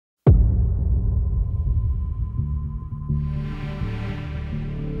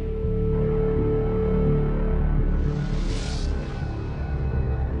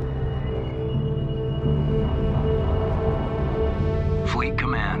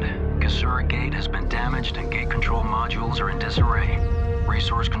Isura Gate has been damaged and gate control modules are in disarray.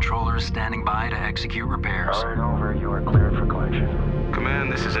 Resource controllers standing by to execute repairs. Alright, over. You are cleared for collection.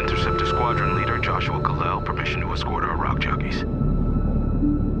 Command, this is Interceptor Squadron Leader Joshua Kalel. Permission to escort our rock juggies.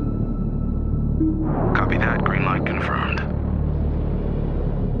 Copy that. Green light confirmed.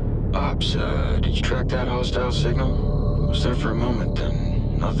 Ops, did you track that hostile signal? Was there for a moment,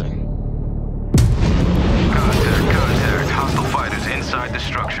 then nothing. Contact. Hostile fighters inside the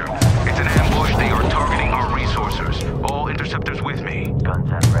structure. It's an ambush. They are targeting our resources. All interceptors with me. Guns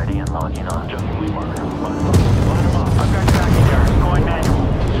set ready and locking on. Just sweep marker. Line them up. I've got tracking errors. Going manual.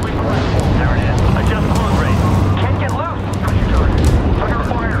 Sweep right. There it is. Adjust load rate. Can't get loose. Push your target. Under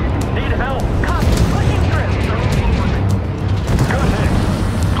fire. Need help. Cut. Pushing through. Good hit.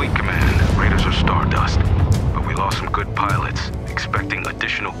 Fleet Command. Raiders are stardust. But we lost some good pilots. Expecting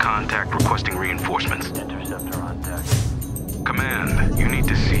additional contact, requesting reinforcements. Interceptor on deck. Command, you need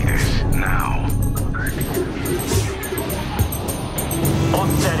to see this now. Hold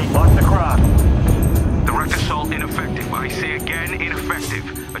steady. Watch the cross. Direct assault ineffective. I say again, ineffective.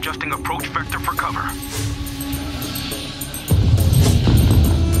 Adjusting approach vector for cover.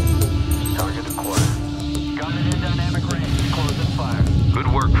 Target acquired. Gunman in dynamic range. Closing fire. Good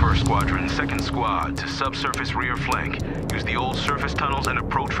work, First Squadron. Second Squad, to subsurface rear flank. Use the old surface tunnels and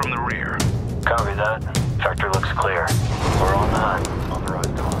approach from the rear. Copy that. Vector looks clear. We're on the hunt.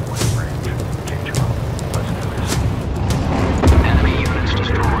 Authorized to onward range. Change up. Let's do this. Enemy units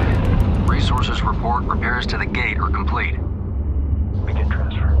destroyed. Resources report repairs to the gate are complete. Begin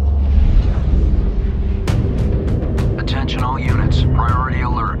transfer. Attention all units. Priority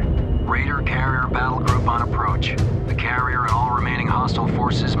alert. Raider carrier battle group on approach. The carrier and all remaining hostile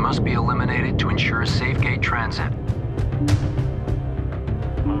forces must be eliminated to ensure safe gate transit.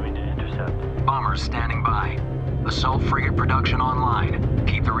 Moving to intercept. Bombers standing by. Assault frigate production online.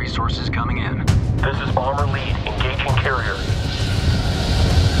 Keep the resources coming in. This is Bomber Lead. Engaging carrier.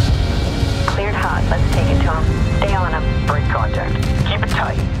 Cleared hot. Let's take it to him. Stay on him. Break contact. Keep it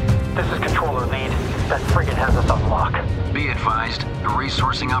tight. This is Controller Lead. That frigate has us on lock. Be advised, the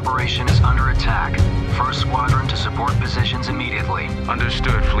resourcing operation is under attack. First Squadron to support positions immediately.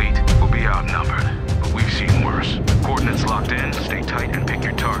 Understood, Fleet. We'll be outnumbered, but we've seen worse. Coordinates locked in. Stay tight and pick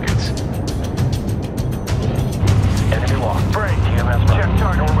your targets. Enemy lock. Break. TMS. Check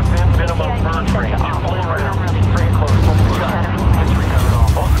target. We're within minimum burn range. Pull around. Frigate close. Disregard all.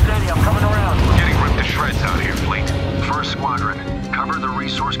 Hold steady. I'm coming around. We're getting ripped to shreds out here, Fleet. First Squadron, cover the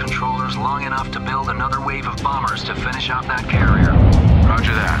resource controllers long enough to build another wave of bombers to finish off that carrier.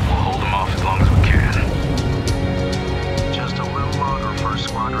 Roger that. We'll hold them off as long as we can. Just a little longer, First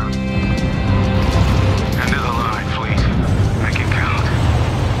Squadron. End of the line, Fleet. Make it count.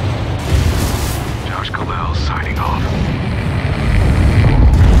 Josh Kalel signing off.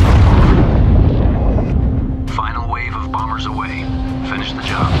 Final wave of bombers away. Finish the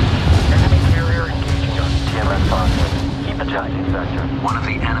job. Enemy carrier engaging us. TMS positive. Keep it tight, Sector. One of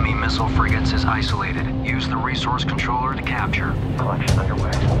the enemy missile frigates is isolated. Use the resource controller to capture. Collection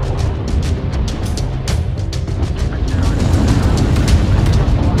underway.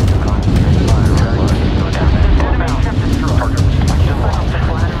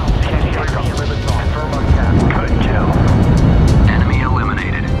 Enemy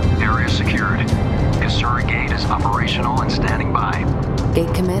eliminated. Area secured. Isura Gate is operational and standing by.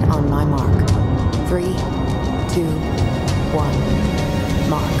 Gate commit on my mark. 3, 2,